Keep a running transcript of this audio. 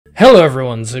Hello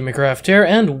everyone, CMeeCraft here,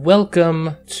 and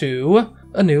welcome to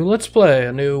a new Let's Play,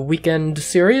 a new weekend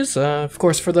series. Of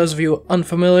course, for those of you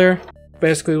unfamiliar,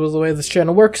 basically the way this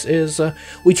channel works is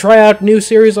we try out new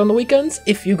series on the weekends.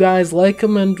 If you guys like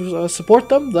them and support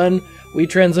them, then we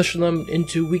transition them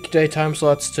into weekday time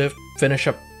slots to finish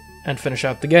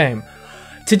out the game.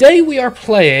 Today we are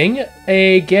playing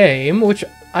a game which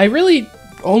I really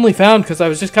only found because I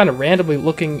was just kind of randomly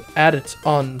looking at it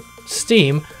on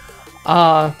Steam.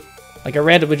 Like I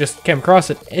randomly just came across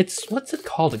it. What's it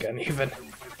called again, even?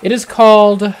 It is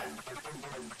called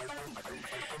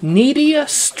Needy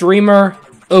Streamer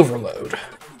Overload.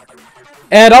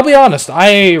 And I'll be honest,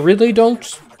 I really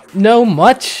don't know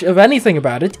much of anything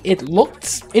about it. It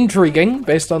looked intriguing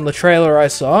based on the trailer I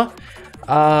saw,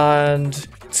 and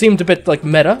seemed a bit like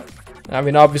meta. I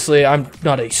mean, obviously, I'm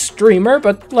not a streamer,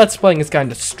 but Let's Playing is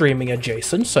kind of streaming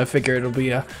adjacent, so I figure it'll be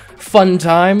a fun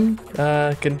time.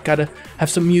 Can kind of have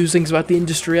some musings about the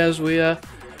industry as we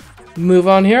move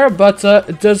on here, but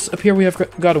it does appear we have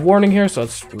got a warning here, so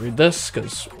let's read this,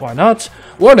 because why not?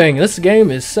 Warning, this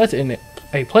game is set in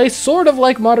a place sort of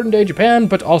like modern-day Japan,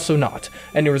 but also not.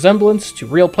 Any resemblance to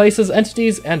real places,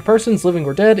 entities, and persons living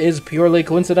or dead is purely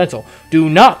coincidental. Do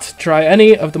not try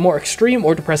any of the more extreme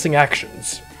or depressing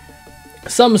actions.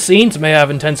 Some scenes may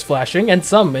have intense flashing, and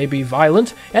some may be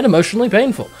violent and emotionally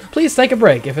painful. Please take a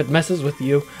break if it messes with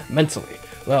you mentally.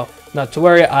 Well, not to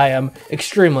worry, I am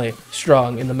extremely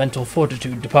strong in the mental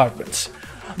fortitude department.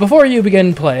 Before you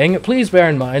begin playing, please bear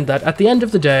in mind that at the end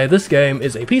of the day, this game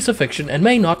is a piece of fiction and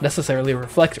may not necessarily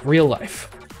reflect real life.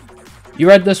 You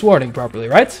read this warning properly,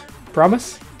 right?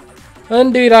 Promise?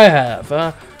 Indeed I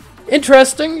have.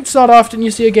 Interesting. It's not often you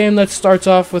see a game that starts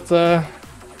off with a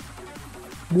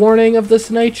warning of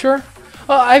this nature.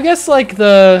 I guess like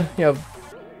the,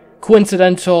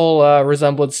 coincidental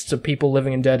resemblance to people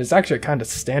living and dead is actually a kind of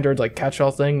standard like catch-all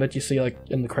thing that you see like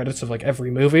in the credits of like every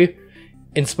movie,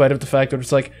 in spite of the fact that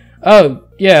it's like, oh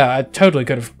yeah, I totally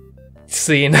could have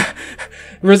seen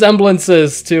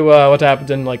resemblances to what happened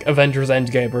in like Avengers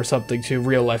Endgame or something to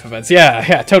real life events.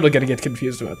 Yeah, totally gonna get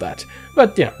confused about that.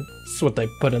 But it's what they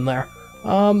put in there.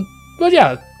 But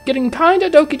yeah, getting kind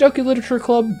of Doki Doki Literature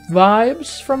Club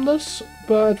vibes from this,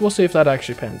 but we'll see if that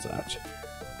actually pans out.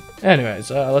 Anyways,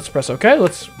 let's press OK.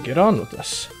 Let's get on with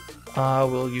this.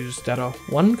 We'll use data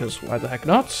 1, because why the heck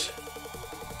not?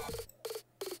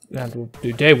 And we'll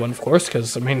do day 1, of course,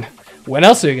 because, I mean, when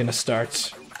else are you going to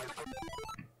start?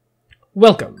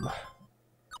 Welcome.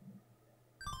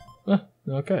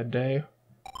 Okay, day.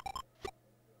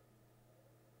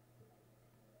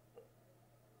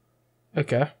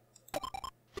 Okay.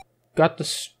 Got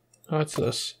the... what's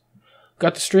this?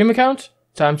 Got the stream account?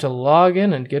 Time to log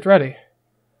in and get ready.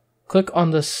 Click on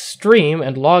the stream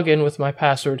and log in with my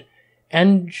password,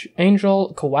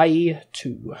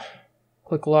 OMGkawaiiAngel.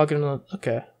 Click login.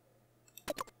 Okay.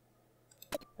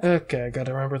 Okay,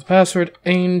 gotta remember the password.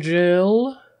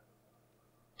 Angel.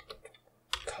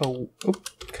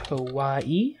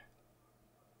 Kawaii.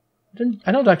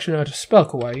 I don't actually know how to spell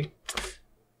kawaii.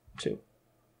 2.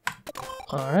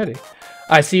 Alrighty.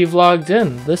 I see you've logged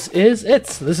in. This is it.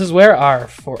 This is where our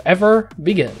forever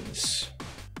begins.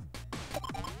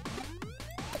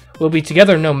 We'll be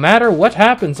together no matter what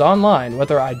happens online,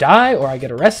 whether I die, or I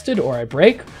get arrested, or I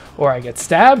break, or I get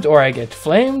stabbed, or I get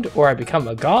flamed, or I become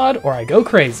a god, or I go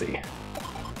crazy.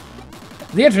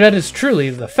 The internet is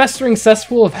truly the festering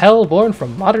cesspool of hell born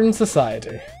from modern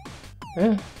society.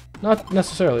 Not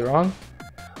necessarily wrong.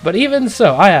 But even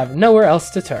so, I have nowhere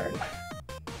else to turn.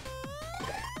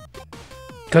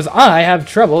 Because I have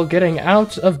trouble getting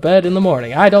out of bed in the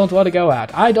morning. I don't want to go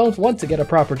out. I don't want to get a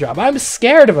proper job. I'm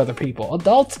scared of other people.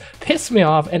 Adults piss me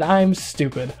off and I'm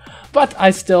stupid. But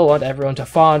I still want everyone to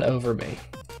fawn over me.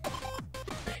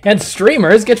 And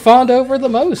streamers get fawned over the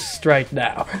most right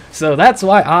now. So that's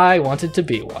why I wanted to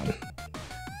be one.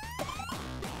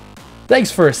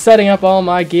 Thanks for setting up all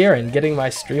my gear and getting my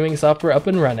streaming software up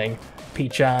and running,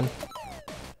 Peachan.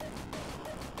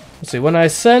 Let's see, when I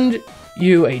send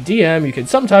you a DM, you can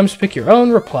sometimes pick your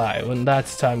own reply. When that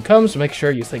time comes, make sure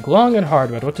you think long and hard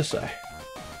about what to say.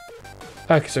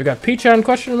 Okay, so we got Peachan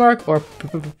question mark or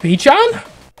Peachan?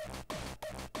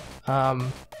 We'll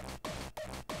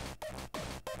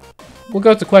go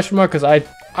with the question mark because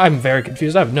I'm very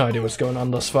confused. I have no idea what's going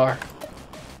on thus far.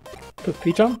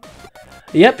 Peachan?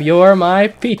 Yep, you're my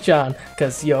Peachan,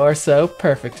 because you're so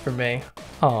perfect for me.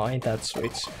 Aw, ain't that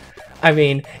sweet. I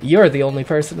mean, you're the only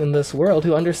person in this world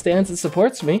who understands and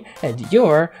supports me, and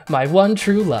you're my one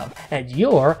true love, and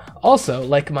you're also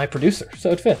like my producer,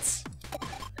 so it fits.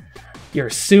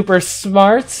 You're super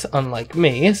smart, unlike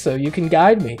me, so you can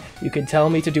guide me. You can tell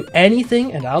me to do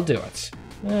anything and I'll do it.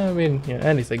 I mean, yeah,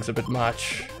 anything's a bit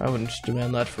much. I wouldn't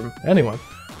demand that from anyone.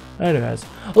 Anyways,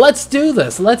 let's do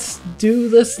this. Let's do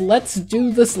this. Let's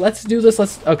do this. Let's do this.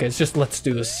 Okay, it's just let's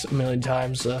do this a million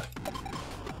times.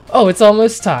 Oh, it's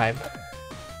almost time.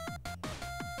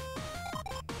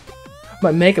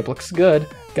 My makeup looks good.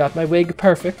 Got my wig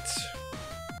perfect.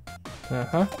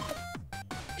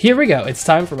 Here we go. It's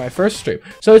time for my first stream.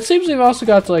 So it seems we've also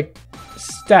got like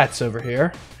stats over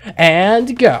here.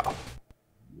 And go.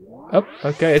 Oh,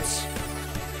 okay, it's...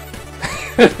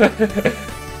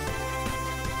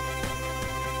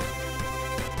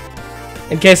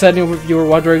 In case any of you were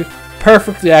wondering,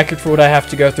 perfectly accurate for what I have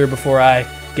to go through before I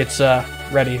get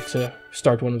ready to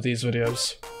start one of these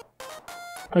videos.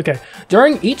 Okay,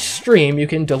 during each stream, you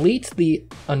can delete the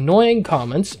annoying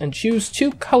comments and choose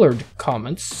 2 colored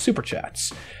comments, super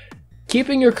chats.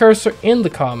 Keeping your cursor in the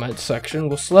comment section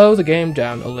will slow the game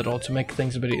down a little to make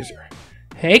things a bit easier.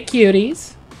 Hey,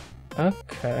 cuties!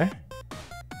 Okay.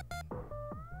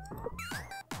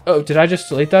 Oh, did I just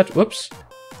delete that? Whoops.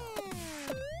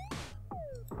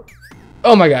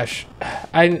 Oh my gosh.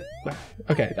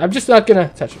 Okay, I'm just not gonna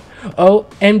touch it.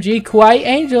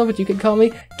 OMGkawaiiAngel, but you can call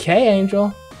me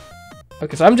K-Angel.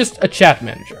 Okay, so I'm just a chat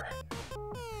manager.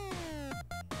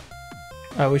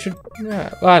 We should...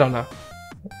 Yeah, well, I don't know.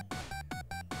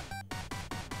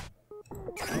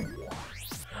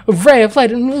 Ray of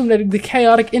light illuminating the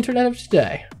chaotic internet of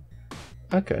today.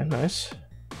 Okay, nice.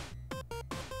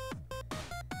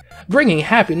 Bringing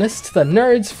happiness to the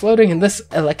nerds floating in this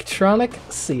electronic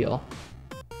seal.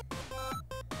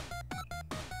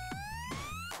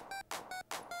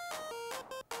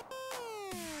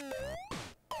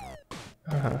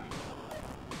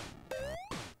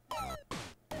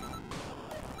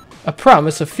 A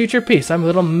promise of future peace. I'm a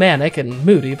little manic and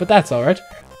moody, but that's alright.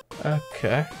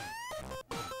 Okay.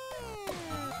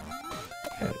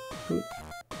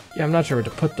 Yeah, I'm not sure where to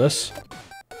put this.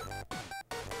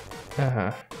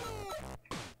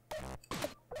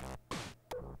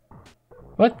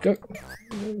 What? Go.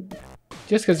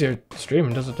 Just because you're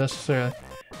streaming doesn't necessarily...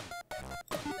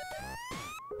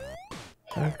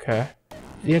 Okay.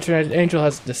 The internet angel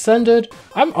has descended.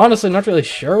 I'm honestly not really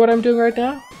sure what I'm doing right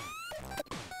now.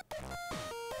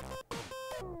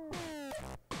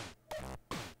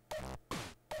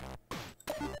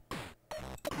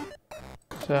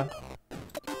 So...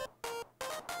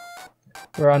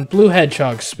 We're on blue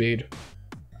hedgehog speed.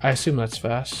 I assume that's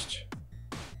fast.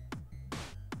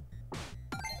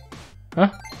 Huh?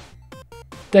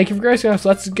 Thank you for gracing us.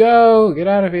 Let's go. Get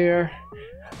out of here.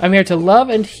 I'm here to love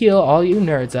and heal all you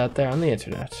nerds out there on the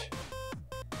internet.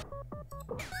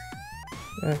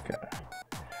 Okay.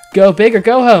 Go big or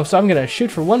go home, so I'm gonna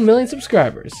shoot for 1 million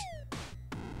subscribers.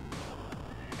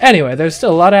 Anyway, there's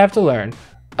still a lot I have to learn.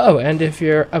 Oh, and if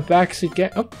you're a backseat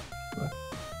gang... Oh.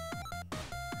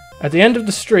 At the end of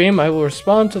the stream, I will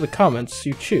respond to the comments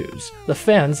you choose. The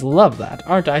fans love that.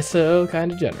 Aren't I so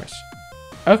kind of generous?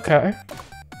 Okay.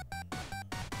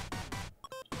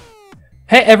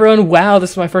 Hey everyone, wow,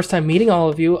 this is my first time meeting all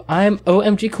of you. I'm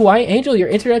OMGkawaiiAngel, your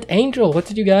internet angel. What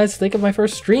did you guys think of my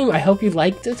first stream? I hope you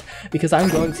liked it, because I'm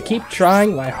going to keep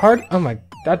trying my hard... Oh my,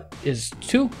 that is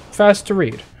too fast to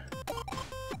read.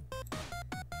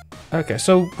 Okay,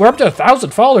 so we're up to 1,000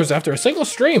 followers after a single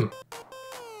stream.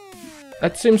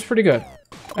 That seems pretty good.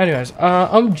 Anyways,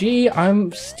 OMG,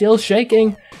 I'm still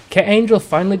shaking. K-Angel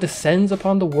finally descends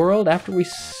upon the world after we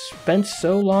spent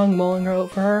so long mulling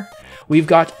over her. We've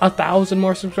got 1,000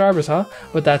 more subscribers, huh?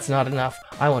 But that's not enough.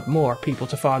 I want more people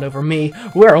to fawn over me.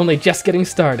 We're only just getting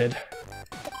started.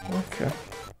 Okay.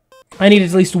 I need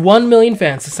at least 1 million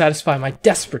fans to satisfy my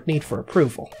desperate need for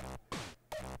approval.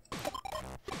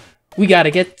 We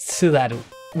gotta get to that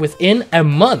within a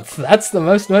month. That's the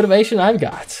most motivation I've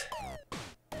got.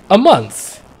 A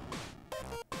month.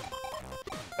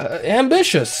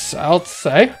 Ambitious, I'll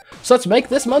say. So let's make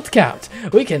this month count.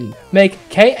 We can make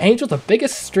K-Angel the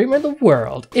biggest streamer in the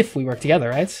world, if we work together,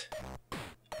 right?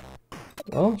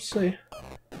 Well, we'll see.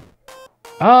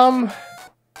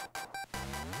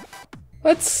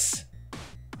 Let's...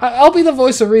 I'll be the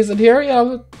voice of reason here, you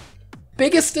know.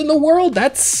 Biggest in the world,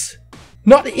 that's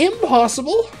not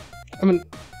impossible. I mean,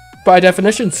 by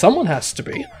definition, someone has to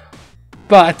be.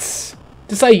 But...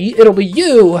 to say it'll be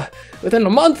you within a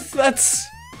month, that's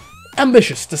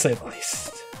ambitious to say the least.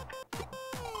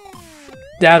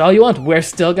 Doubt all you want, we're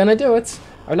still gonna do it.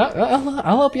 Or not,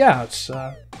 I'll help you out,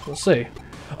 we'll see.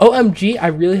 OMG, I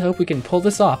really hope we can pull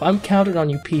this off. I'm counting on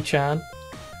you, P-chan.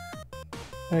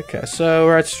 Okay, so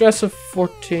we're at stress of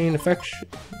 14, affection.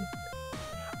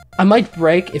 I might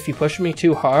break if you push me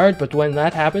too hard, but when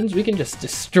that happens, we can just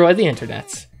destroy the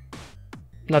internet.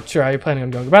 Not sure how you're planning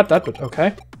on going about that, but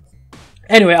okay.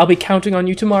 Anyway, I'll be counting on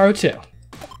you tomorrow, too.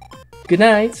 Good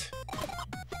night.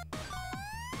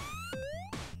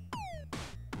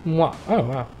 Wow. Oh,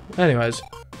 wow. Anyways.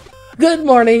 Good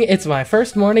morning. It's my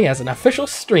first morning as an official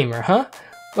streamer, huh?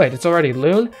 Wait, it's already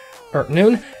noon?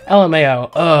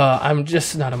 LMAO. I'm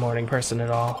just not a morning person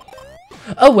at all.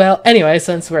 Oh well, anyway,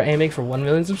 since we're aiming for 1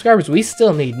 million subscribers, we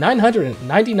still need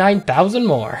 999,000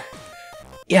 more.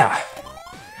 Yeah.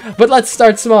 But let's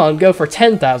start small and go for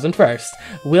 10,000 first.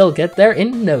 We'll get there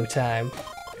in no time.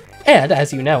 And,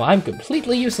 as you know, I'm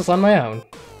completely useless on my own.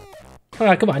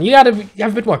 Come on, you gotta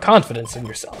have a bit more confidence in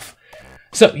yourself.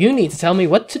 So, you need to tell me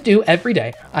what to do every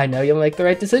day. I know you'll make the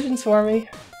right decisions for me.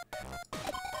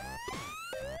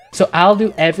 So, I'll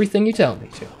do everything you tell me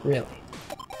to, really.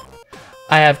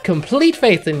 I have complete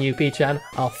faith in you, P-chan.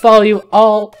 I'll follow you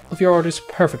all of your orders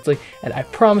perfectly, and I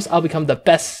promise I'll become the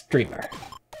best streamer.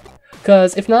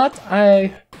 Cause if not,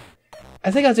 I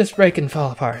think I'll just break and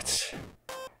fall apart.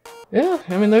 Yeah,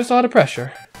 I mean, there's a lot of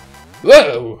pressure.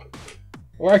 Whoa!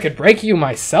 Or I could break you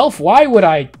myself? Why would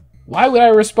I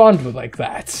respond with like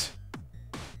that?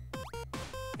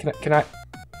 Can I?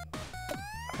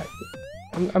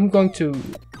 I'm going to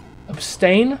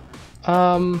abstain.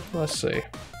 Let's see.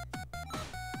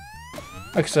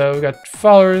 Okay, so we got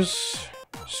followers,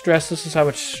 stress. This is how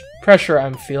much pressure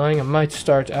I'm feeling. I might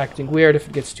start acting weird if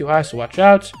it gets too high, so watch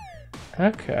out.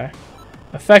 Okay.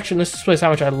 Affection. This displays how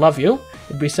much I love you.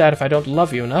 It'd be sad if I don't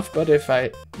love you enough, but if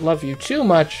I love you too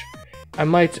much, I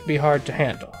might be hard to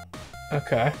handle.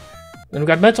 Okay. Then we've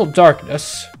got mental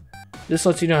darkness. This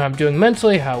lets you know how I'm doing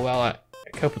mentally, how well I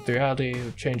cope with the reality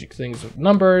of changing things with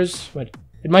numbers, but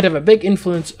it might have a big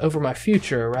influence over my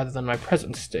future rather than my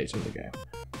present state in the game.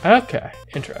 Okay,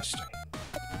 interesting.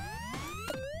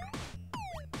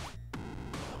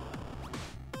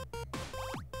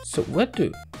 So what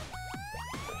do...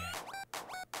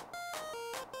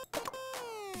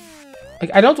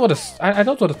 Like, I don't want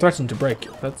to threaten to break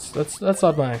you. That's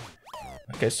not my...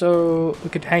 Okay, so we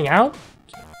could hang out?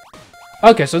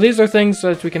 Okay, so these are things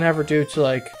that we can have her do to,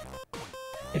 like,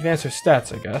 advance her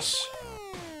stats, I guess.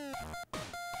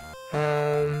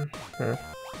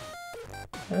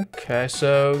 Okay,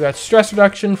 so we got stress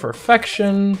reduction for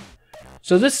affection.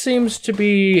 So this seems to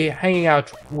be hanging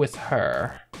out with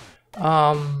her.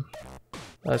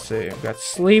 Let's see, we've got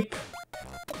sleep.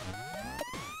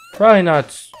 Probably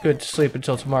not good to sleep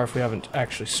until tomorrow if we haven't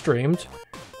actually streamed.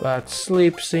 But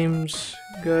sleep seems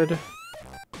good.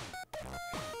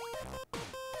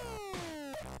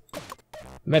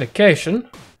 Medication.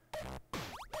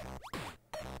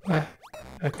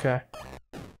 Okay.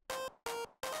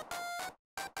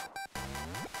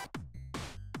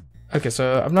 Okay,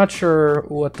 so I'm not sure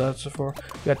what that's for.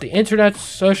 We got the internet,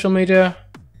 social media.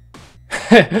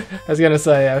 I was gonna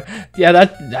say, yeah,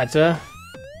 that's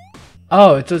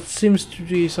oh, it seems to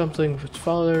be something with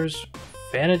followers,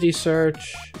 vanity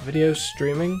search, video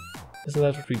streaming. Isn't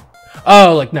that what we?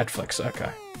 Oh, like Netflix. Okay.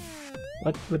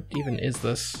 What even is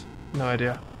this? No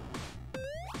idea.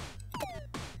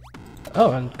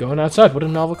 Oh, and going outside. What a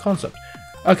novel concept.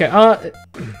 Okay.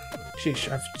 Sheesh,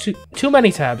 I have too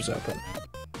many tabs open.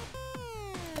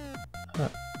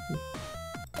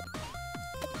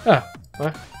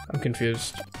 What? I'm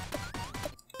confused.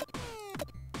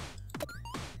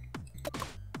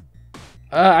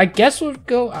 I guess we'll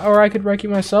go, or I could wreck you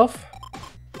myself.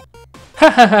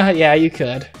 Hahaha, yeah, you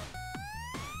could.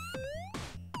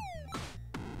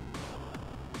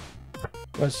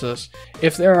 What's this?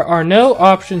 If there are no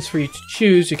options for you to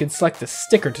choose, you can select a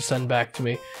sticker to send back to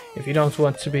me. If you don't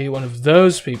want to be one of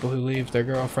those people who leave their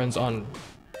girlfriends on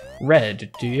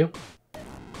red, do you?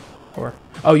 Or,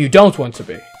 oh, you don't want to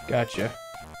be. Gotcha.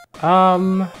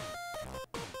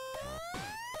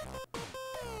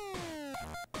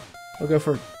 We'll go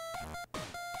for...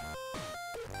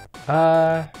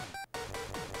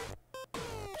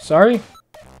 Sorry?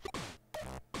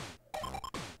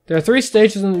 There are 3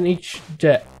 stages in each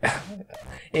day.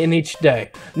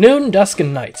 Noon, dusk,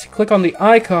 and night. Click on the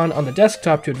icon on the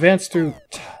desktop to advance through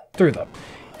them.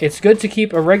 It's good to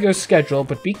keep a regular schedule,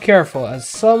 but be careful, as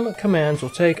some commands will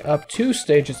take up 2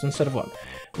 stages instead of 1.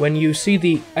 When you see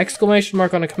the exclamation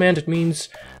mark on a command, it means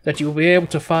that you will be able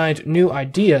to find new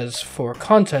ideas for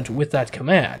content with that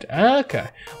command. Okay.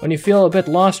 When you feel a bit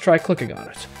lost, try clicking on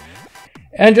it.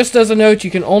 And just as a note, you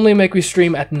can only make me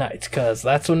stream at night, because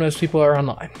that's when most people are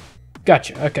online.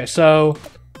 Gotcha. Okay, so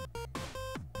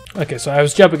I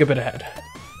was jumping a bit ahead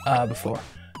before.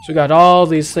 So we got all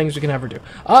these things we can ever do.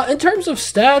 In terms of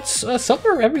stats, so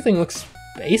far everything looks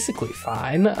basically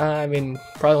fine. I mean,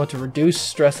 probably want to reduce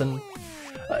stress and...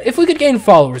 if we could gain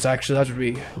followers, actually, that would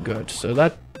be good. So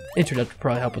that internet would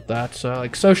probably help with that. So,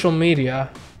 like, social media.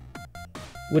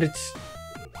 Would it...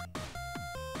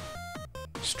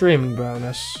 Streaming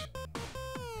bonus.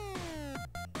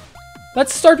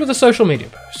 Let's start with a social media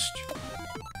post.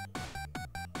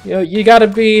 You know, you gotta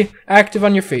be active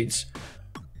on your feeds.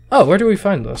 Oh, where do we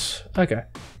find this? Okay.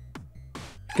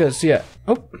 Because, yeah.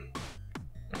 Oh.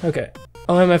 Okay.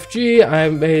 OMFG, I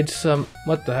made some...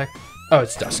 What the heck? Oh,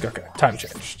 it's dusk. Okay. Time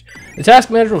changed. The task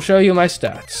manager will show you my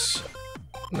stats.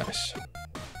 Nice.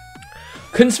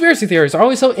 Conspiracy theories are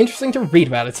always so interesting to read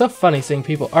about. It's so funny seeing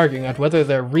people arguing about whether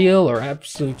they're real or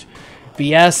absolute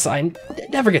BS. I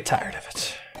never get tired of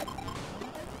it.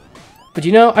 But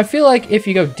you know, I feel like if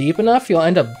you go deep enough, you'll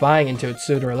end up buying into it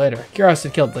sooner or later.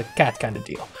 Curiosity killed the cat kind of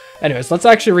deal. Anyways, let's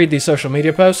actually read these social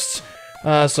media posts.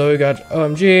 So we got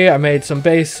OMG, I made some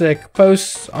basic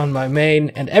posts on my main,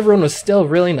 and everyone was still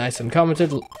really nice and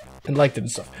commented and liked it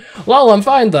and stuff. Lol, I'm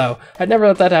fine though. I'd never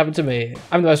let that happen to me.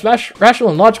 I'm the most rational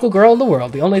and logical girl in the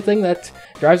world. The only thing that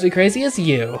drives me crazy is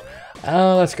you.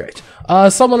 Oh, that's great.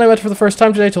 Someone I met for the first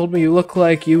time today told me you look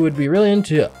like you would be really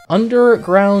into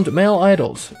underground male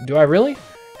idols. Do I really?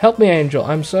 Help me, Angel.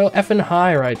 I'm so effing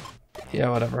high right... Yeah,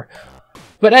 whatever.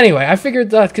 But anyway, I figured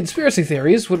that conspiracy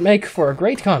theories would make for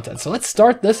great content, so let's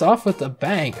start this off with a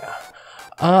bang.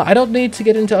 I don't need to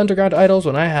get into underground idols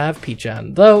when I have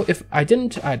P-chan, though if I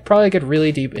didn't, I'd probably get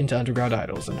really deep into underground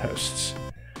idols and hosts.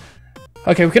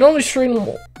 Okay, we can only stream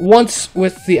once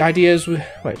with the ideas we...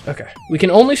 Wait, okay. We can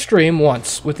only stream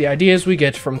once with the ideas we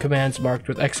get from commands marked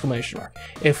with exclamation mark.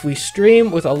 If we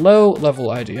stream with a low-level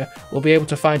idea, we'll be able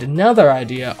to find another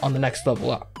idea on the next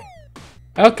level up.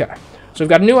 Okay, so we've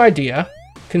got a new idea.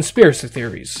 Conspiracy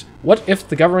theories. What if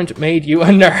the government made you a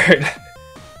nerd?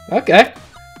 Okay,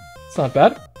 it's not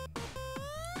bad.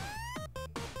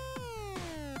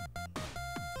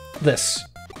 This.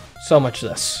 So much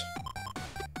this.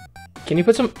 Can you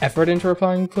put some effort into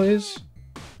replying, please?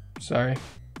 Sorry.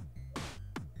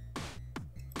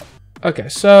 Okay,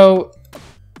 so...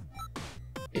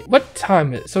 What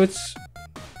time is it? So it's...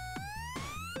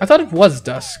 I thought it was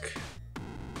dusk.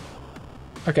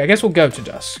 Okay, I guess we'll go to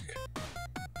dusk.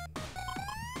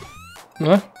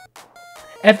 Huh?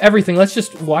 F everything, let's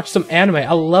just watch some anime.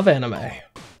 I love anime.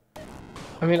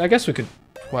 I mean, I guess we could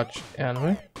watch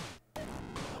anime.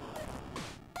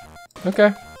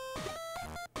 Okay.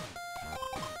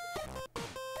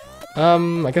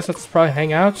 I guess let's probably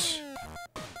hang out.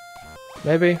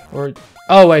 Maybe? Or...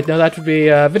 Oh, wait, no, that would be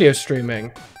video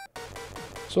streaming.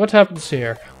 So what happens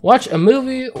here? Watch a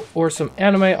movie or some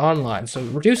anime online. So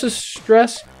reduces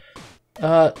stress,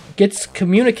 gets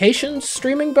communications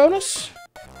streaming bonus?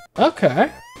 Okay.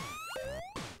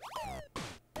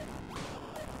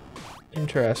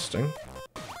 Interesting.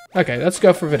 Okay, let's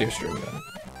go for video streaming then.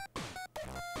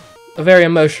 A very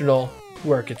emotional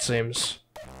work, it seems.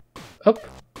 Oh.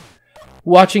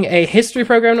 Watching a history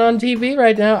program on TV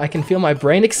right now, I can feel my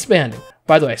brain expanding.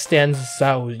 By the way, Stan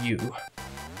Zhao Yu.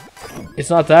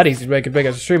 It's not that easy to make it big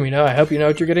as a stream, you know. I hope you know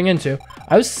what you're getting into.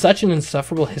 I was such an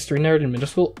insufferable history nerd in middle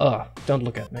school. Ugh, don't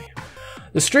look at me.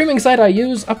 The streaming site I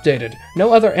use updated.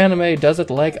 No other anime does it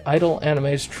like idol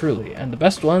animes truly, and the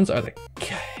best ones are the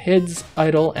kids'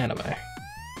 idol anime.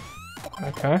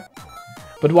 Okay.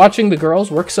 But watching the girls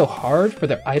work so hard for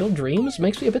their idol dreams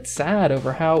makes me a bit sad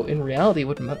over how, in reality,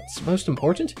 what's most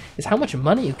important is how much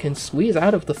money you can squeeze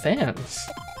out of the fans.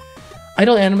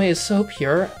 Idol anime is so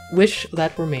pure, wish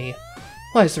that were me.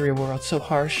 Why is the real world so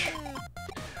harsh?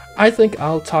 I think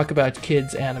I'll talk about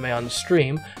kids anime on the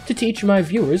stream to teach my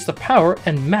viewers the power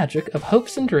and magic of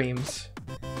hopes and dreams.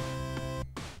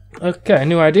 Okay,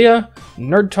 new idea.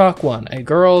 Nerd Talk 1, a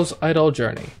girl's idol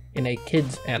journey in a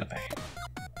kids anime.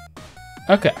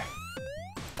 Okay.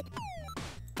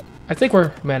 I think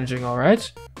we're managing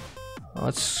alright.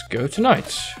 Let's go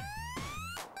tonight.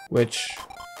 Which...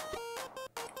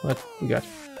 What we got?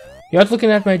 You're not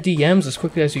looking at my DMs as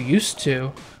quickly as you used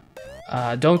to.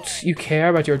 Don't you care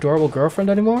about your adorable girlfriend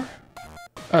anymore?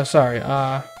 Oh, sorry,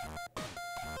 Oh,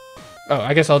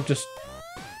 I guess I'll just...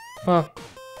 Well...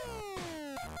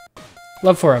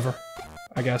 Love forever,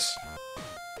 I guess.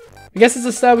 I guess it's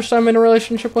established I'm in a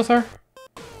relationship with her?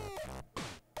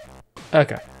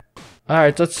 Okay.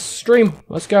 Alright, let's stream.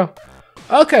 Let's go.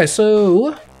 Okay,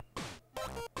 so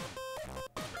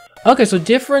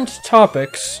different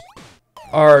topics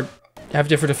have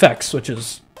different effects, which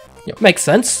is, you know, makes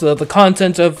sense. The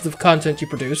content of the content you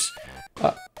produce.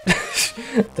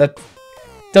 That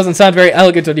doesn't sound very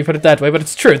elegant when you put it that way, but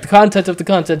it's true. The content of the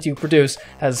content you produce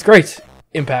has great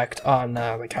impact on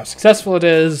like how successful it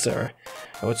is, or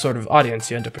what sort of audience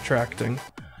you end up attracting.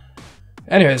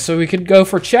 Anyway, so we could go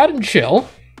for chat and chill.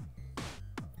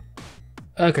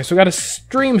 Okay, so we got a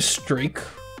stream streak,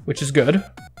 which is good.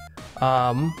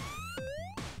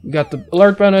 We got the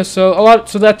alert bonus, so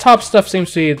that top stuff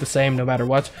seems to be the same no matter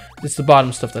what. It's the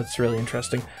bottom stuff that's really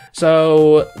interesting.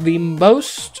 So the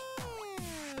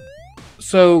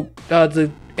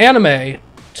anime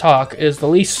talk is the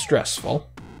least stressful.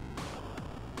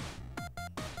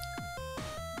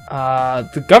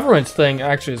 The government thing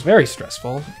actually is very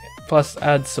stressful, plus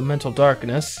adds some mental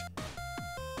darkness.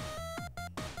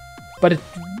 But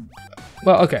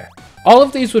well, okay. All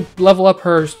of these would level up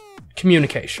her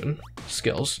communication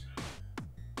skills.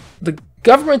 The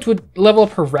government would level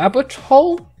up her rabbit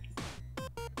hole.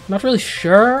 Not really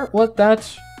sure what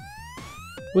that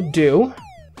would do.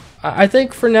 I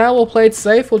think for now we'll play it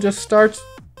safe. We'll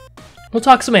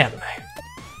talk some anime.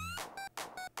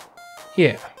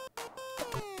 Yeah.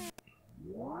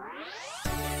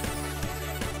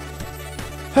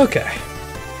 Okay.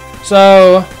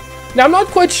 So now I'm not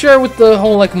quite sure with the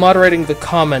whole like moderating the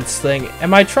comments thing.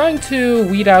 Am I trying to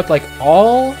weed out like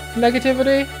all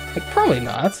negativity? Like probably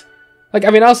not. Like, I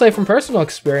mean, I'll say from personal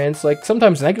experience, like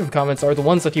sometimes negative comments are the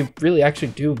ones that you really actually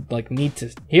do like need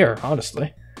to hear,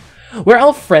 honestly. We're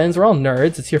all friends, we're all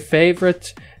nerds, it's your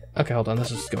favorite... Okay, hold on,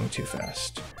 this is going too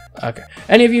fast. Okay.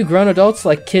 Any of you grown adults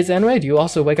like kids anime? Do you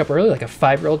also wake up early like a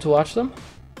 5-year-old to watch them?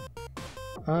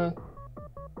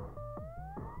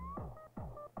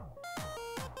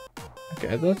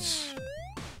 Okay, that's...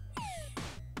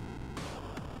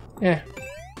 Yeah.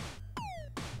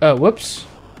 Oh, whoops.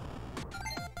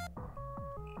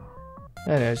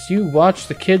 Anyways, you watch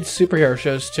the kids' superhero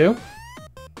shows too?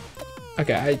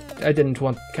 Okay, I didn't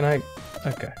want... Can I...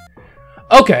 Okay.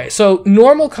 Okay, so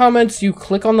normal comments, you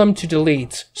click on them to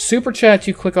delete. Super chat,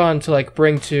 you click on to, like,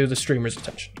 bring to the streamer's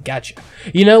attention. Gotcha.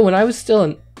 You know, when I was still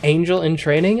an angel in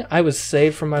training, I was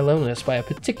saved from my loneliness by a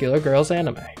particular girl's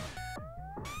anime.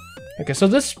 Okay, so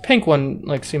this pink one,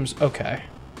 like, seems okay.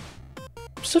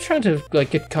 I'm still trying to,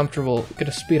 like, get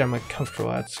a speed I'm, like,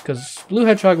 comfortable at, because Blue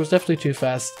Hedgehog was definitely too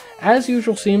fast. As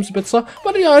usual, seems a bit slow,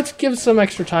 but, you know, it gives some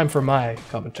extra time for my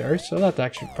commentary, so that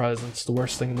actually probably isn't the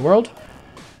worst thing in the world.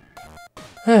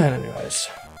 And anyways.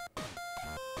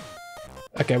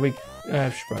 Okay, I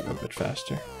should probably go a bit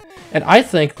faster. And I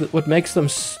think that what makes them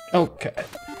okay.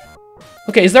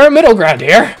 Okay, is there a middle ground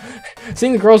here?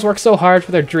 Seeing the girls work so hard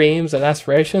for their dreams and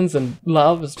aspirations and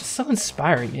love is just so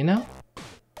inspiring, you know?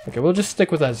 Okay, we'll just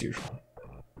stick with as usual.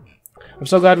 I'm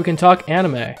so glad we can talk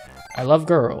anime. I love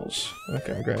girls.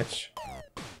 Okay, great.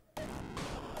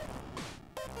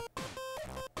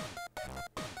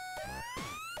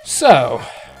 So,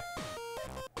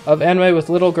 of anime with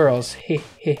little girls. He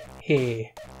he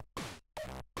he.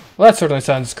 Well, that certainly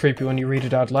sounds creepy when you read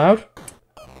it out loud.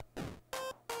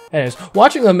 Anyways,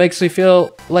 watching them makes me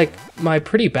feel like my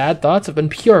pretty bad thoughts have been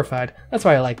purified. That's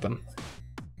why I like them.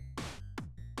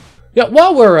 Yeah,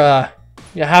 while we're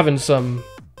having some...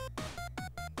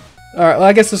 Alright, well,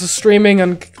 I guess this is streaming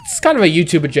on... It's kind of a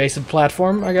YouTube adjacent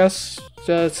platform, I guess.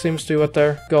 It seems to be what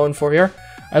they're going for here.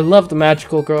 I love the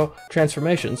magical girl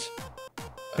transformations.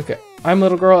 Okay, I'm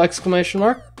little girl, exclamation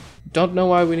mark. Don't know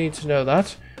why we need to know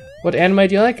that. What anime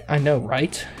do you like? I know,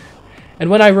 right? And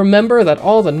when I remember that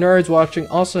all the nerds watching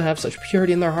also have such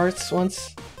purity in their hearts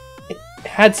once... It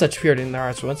had such purity in their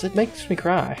hearts once, it makes me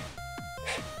cry.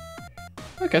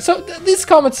 Okay, so these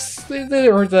comments, I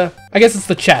guess it's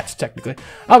the chat, technically.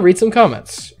 I'll read some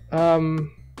comments.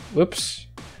 Whoops.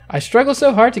 I struggle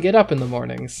so hard to get up in the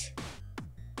mornings.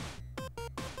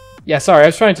 Yeah, sorry, I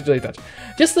was trying to delete that.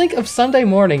 Just think of Sunday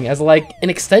morning as like an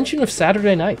extension of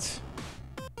Saturday night.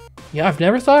 Yeah, I've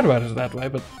never thought about it that way,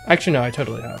 but actually no, I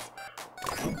totally have.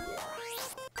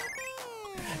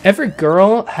 Every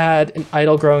girl had an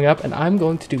idol growing up, and I'm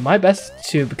going to do my best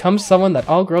to become someone that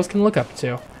all girls can look up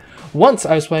to. Once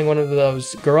I was playing one of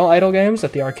those girl idol games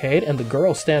at the arcade, and the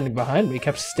girl standing behind me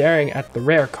kept staring at the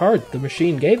rare card the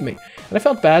machine gave me, and I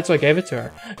felt bad, so I gave it to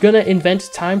her. Gonna invent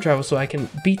time travel so I can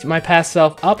beat my past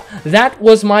self up. That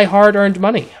was my hard-earned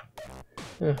money.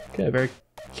 Okay, very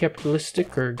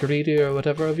capitalistic or greedy or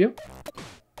whatever of you.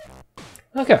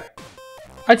 Okay.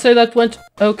 I'd say that went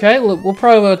okay. We'll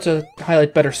probably have to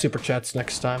highlight better super chats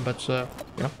next time, but, you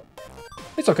know,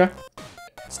 it's okay.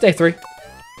 It's day 3.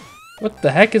 What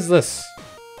the heck is this?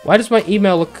 Why does my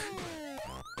email look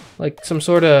like some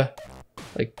sort of,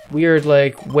 like, weird,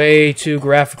 like, way too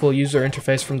graphical user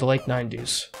interface from the late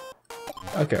 90s?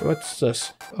 Okay, what's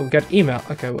this? Oh, we got email.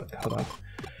 Okay, hold on.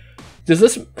 Does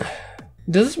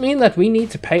this mean that we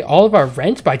need to pay all of our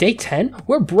rent by day 10?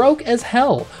 We're broke as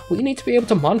hell. We need to be able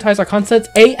to monetize our content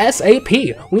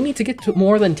ASAP. We need to get to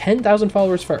more than 10,000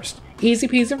 followers first. Easy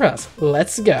peasy for us.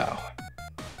 Let's go.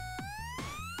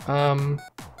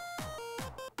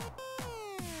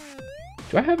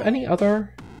 Do I have any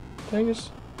other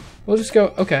things? We'll just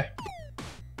go, okay.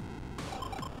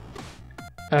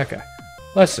 Okay,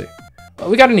 let's see.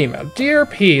 We got an email. Dear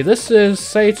P, this is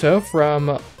Sato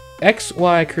from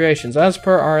XY Creations. As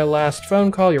per our last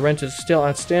phone call, your rent is still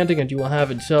outstanding and you will have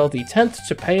until the 10th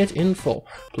to pay it in full.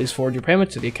 Please forward your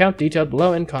payment to the account detailed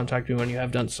below and contact me when you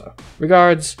have done so.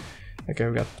 Regards. Okay,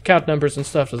 we got account numbers and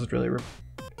stuff. Does it really...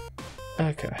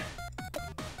 Okay.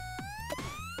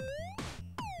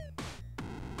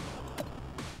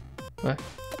 What?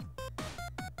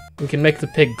 We can make the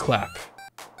pig clap.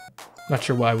 Not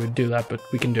sure why we'd do that, but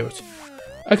we can do it.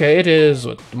 Okay, it is,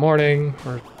 what, morning,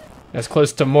 or as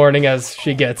close to morning as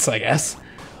she gets, I guess.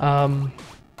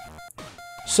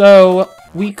 So,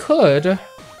 we could...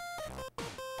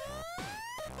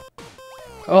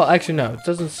 Oh, actually, no, it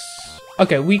doesn't...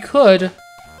 Okay, we could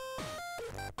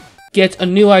get a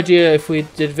new idea if we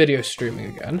did video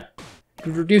streaming again. It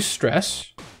would reduce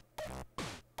stress.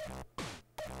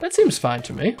 That seems fine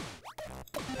to me.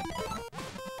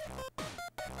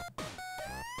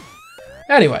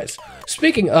 Anyways,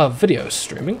 speaking of video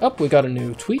streaming, we got a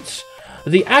new tweet.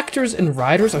 The actors and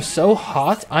writers are so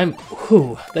hot,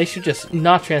 they should just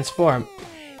not transform.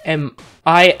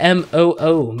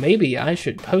 IMOO. Maybe I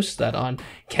should post that on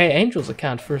CMeeCraft's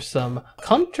account for some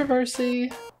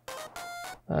controversy.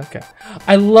 Okay.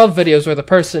 I love videos where the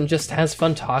person just has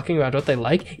fun talking about what they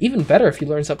like. Even better if you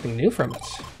learn something new from it.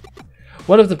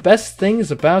 One of the best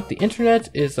things about the internet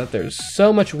is that there's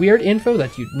so much weird info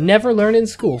that you'd never learn in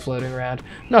school floating around.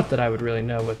 Not that I would really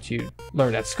know what you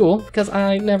learned at school, because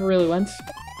I never really went.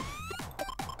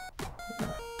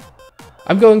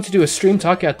 I'm going to do a stream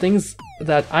talking about things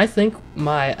that I think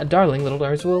my darling little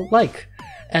nerds will like.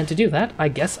 And to do that, I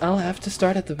guess I'll have to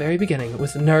start at the very beginning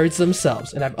with nerds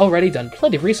themselves, and I've already done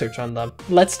plenty of research on them.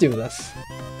 Let's do this.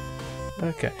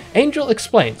 Okay. Angel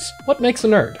explains, what makes a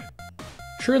nerd?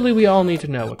 Surely we all need to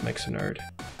know what makes a nerd.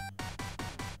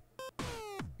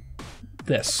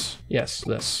 This. Yes,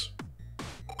 this.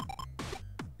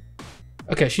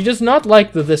 Okay, she does not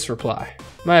like the this reply.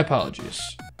 My apologies.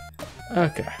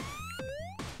 Okay.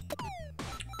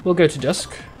 We'll go to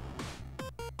disk.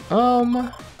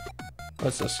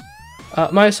 What's this?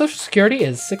 My social security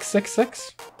is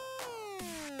 666.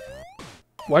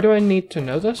 Why do I need to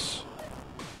know this?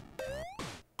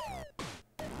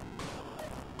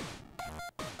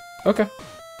 Okay.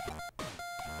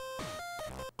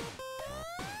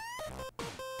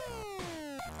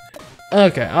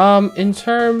 Okay, in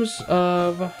terms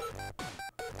of...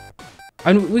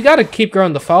 we gotta keep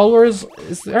growing the followers.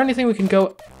 Is there anything we can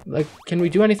go... Like, can we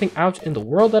do anything out in the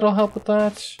world that'll help with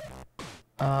that?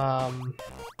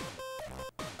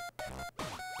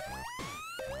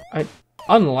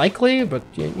 Unlikely, but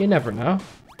you never know.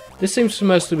 This seems to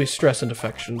mostly be stress and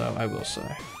affection, though, I will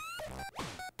say.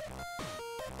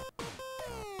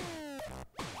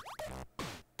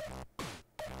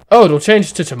 Oh, it'll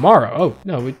change to tomorrow. Oh,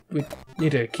 no, we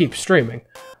need to keep streaming.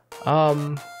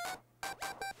 Okay,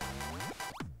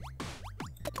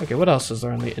 what else is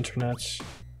there on the internet?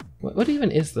 What even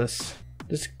is this?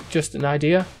 Is this just an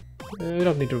idea? We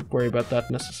don't need to worry about that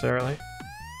necessarily.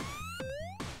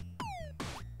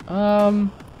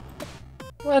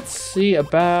 Let's see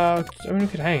about... I mean, we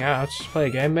could hang out, play a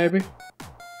game maybe?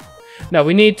 No,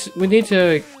 we need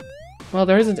to... Well,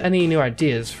 there isn't any new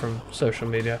ideas from social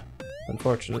media.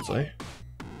 Unfortunately.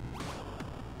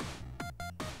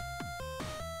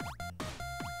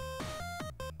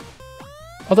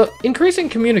 Although, increasing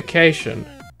communication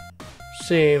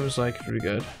seems like pretty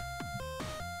good.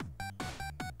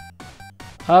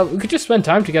 We could just spend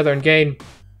time together and gain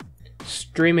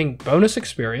streaming bonus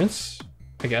experience,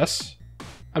 I guess.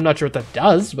 I'm not sure what that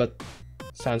does, but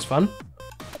sounds fun.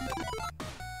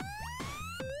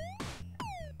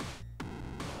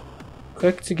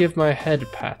 Click to give my head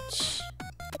pats.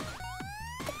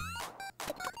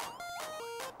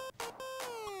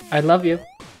 I love you.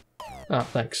 Oh,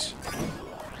 thanks.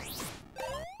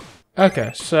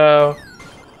 Okay, so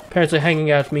apparently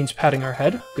hanging out means patting her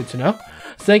head. Good to know.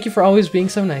 Thank you for always being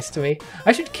so nice to me.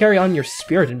 I should carry on your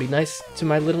spirit and be nice to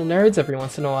my little nerds every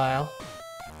once in a while.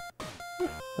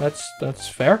 That's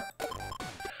fair.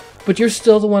 But you're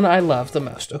still the one I love the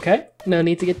most, okay? No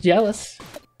need to get jealous.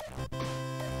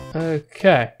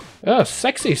 Okay. Oh,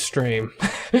 sexy stream.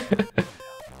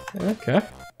 Okay.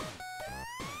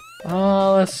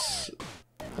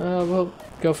 We'll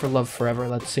go for Love Forever.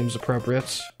 That seems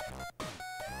appropriate.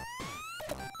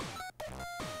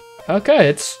 Okay,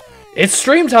 it's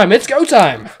stream time. It's go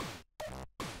time.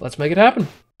 Let's make it happen.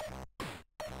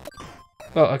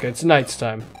 Oh, okay, it's night's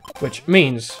time, which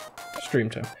means stream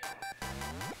time.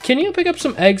 Can you pick up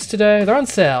some eggs today? They're on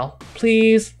sale.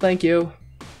 Please, thank you.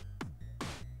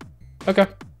 Okay,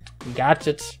 got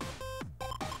it.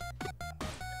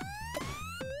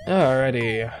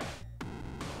 Alrighty.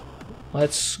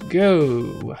 Let's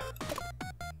go.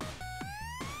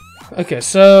 Okay,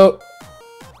 so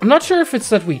I'm not sure if it's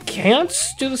that we can't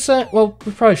do the same. Well,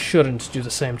 we probably shouldn't do the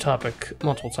same topic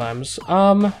multiple times.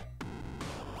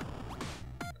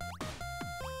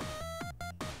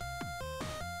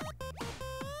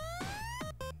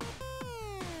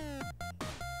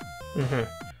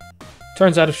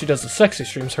 Turns out if she does the sexy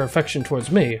streams, her affection towards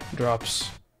me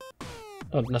drops.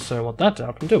 Don't necessarily want that to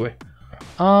happen, do we?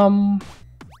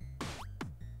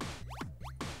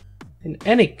 In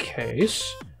any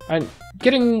case,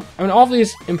 all of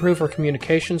these improve her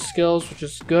communication skills, which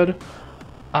is good.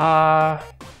 Nerds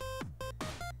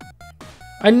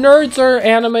are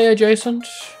anime adjacent.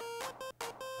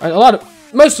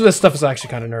 Most of this stuff is actually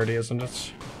kind of nerdy, isn't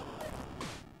it?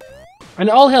 And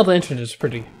All Hail the Internet is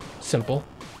pretty simple.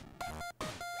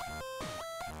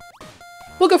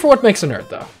 We'll go for what makes a nerd,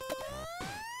 though.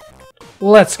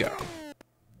 Let's go.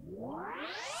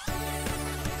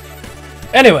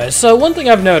 Anyway, so one thing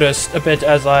I've noticed a bit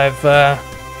as I've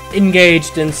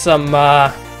engaged in some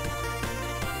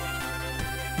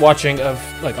watching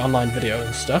of like online videos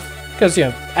and stuff, because you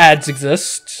know ads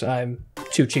exist. I'm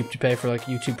too cheap to pay for like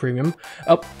YouTube Premium.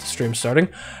 Oh, the stream's starting.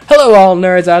 Hello, all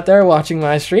nerds out there watching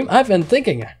my stream. I've been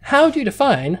thinking, how do you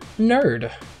define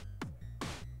nerd?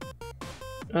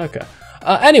 Okay.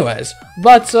 Anyways,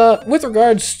 but with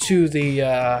regards to the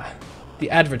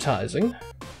advertising,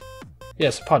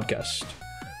 yes, podcast.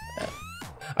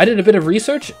 I did a bit of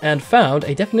research and found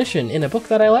a definition in a book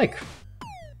that I like.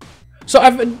 So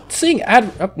I've been seeing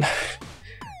okay.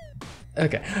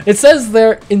 It says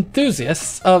they're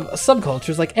enthusiasts of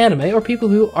subcultures like anime or people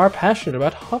who are passionate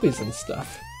about hobbies and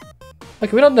stuff.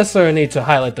 Like, we don't necessarily need to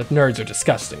highlight that nerds are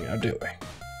disgusting, now do we?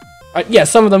 Yeah,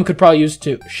 some of them could probably use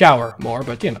to shower more,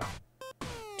 but you know.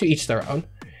 To each their own.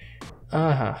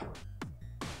 The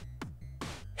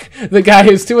guy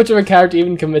who's too much of a coward to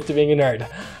even commit to being a nerd.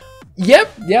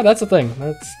 Yep, yeah, that's the thing.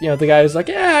 That's, you know, the guy who's like,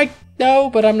 yeah, I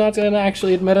know, but I'm not gonna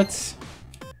actually admit it.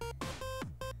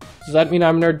 Does that mean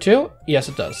I'm a nerd too? Yes,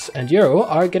 it does. And you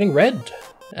are getting red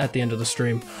at the end of the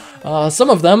stream. Some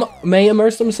of them may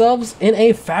immerse themselves in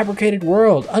a fabricated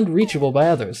world, unreachable by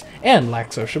others, and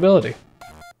lack sociability.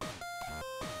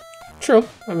 True,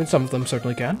 I mean, some of them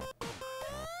certainly can.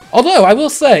 Although, I will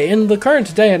say, in the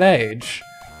current day and age,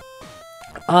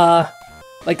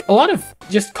 like, a lot of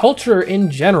just culture in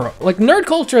general, like, nerd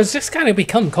culture has just kind of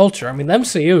become culture. I mean, the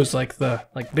MCU is, like, the,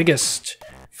 biggest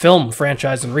film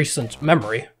franchise in recent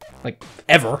memory. Like,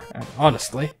 ever,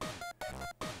 honestly.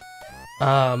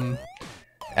 And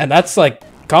that's, like,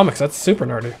 comics, that's super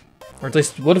nerdy. Or at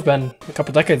least would have been a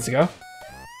couple decades ago.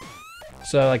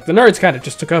 So, like, the nerds kind of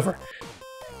just took over.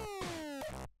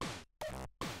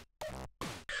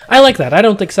 I like that. I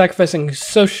don't think sacrificing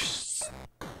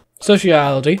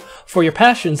sociality for your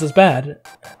passions is bad.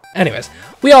 Anyways,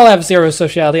 we all have zero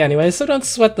sociality anyways, so don't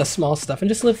sweat the small stuff and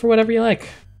just live for whatever you like.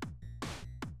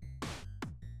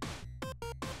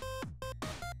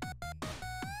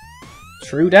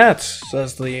 True dat,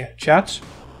 says the chat.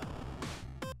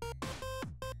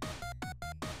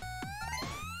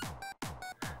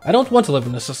 I don't want to live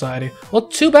in this society. Well,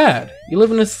 too bad. You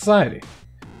live in a society.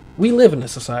 We live in a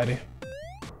society.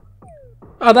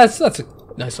 Oh, that's a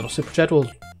nice little super chat. We'll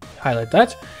highlight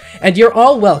that. And you're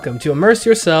all welcome to immerse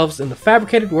yourselves in the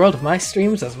fabricated world of my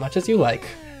streams as much as you like.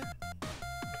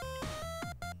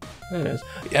 There it is.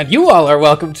 And you all are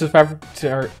welcome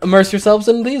to immerse yourselves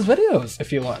in these videos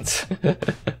if you want.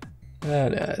 There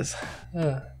it is.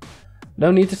 No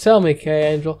need to tell me,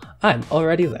 CMeeCraft. I'm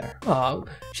already there. Aw,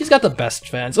 she's got the best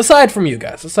fans. Aside from you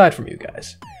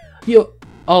guys. You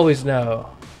always know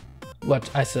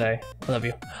what I say. I love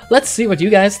you. Let's see what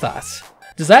you guys thought.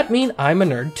 Does that mean I'm a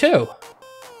nerd too?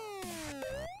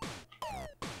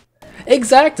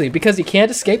 Exactly, because you can't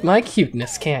escape my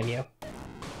cuteness, can you?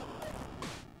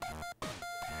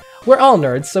 We're all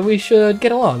nerds, so we should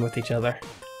get along with each other.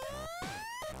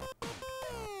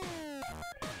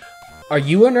 Are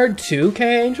you a nerd too,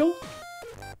 CMeeCraft?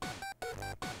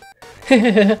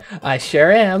 I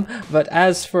sure am, but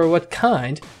as for what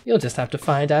kind, you'll just have to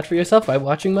find out for yourself by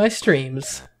watching my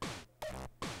streams.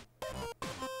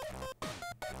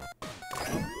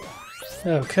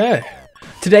 Okay.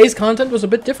 Today's content was a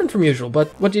bit different from usual, but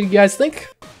what do you guys think?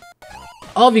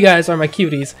 All of you guys are my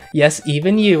cuties. Yes,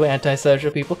 even you,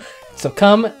 antisocial people. So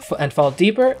come and fall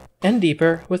deeper and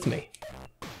deeper with me.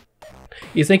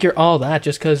 You think you're all that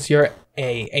just because you're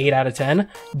a 8 out of 10?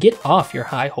 Get off your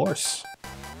high horse.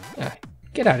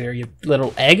 Get out of here, you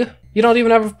little egg. You don't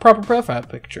even have a proper profile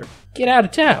picture. Get out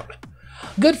of town.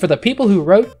 Good for the people who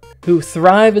wrote who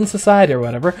thrive in society or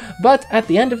whatever, but at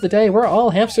the end of the day, we're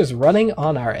all hamsters running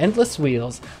on our endless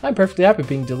wheels. I'm perfectly happy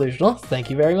being delusional. Thank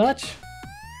you very much.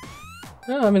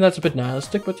 I mean, that's a bit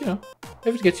nihilistic, but you know,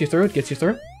 if it gets you through, it gets you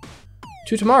through.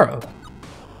 To tomorrow.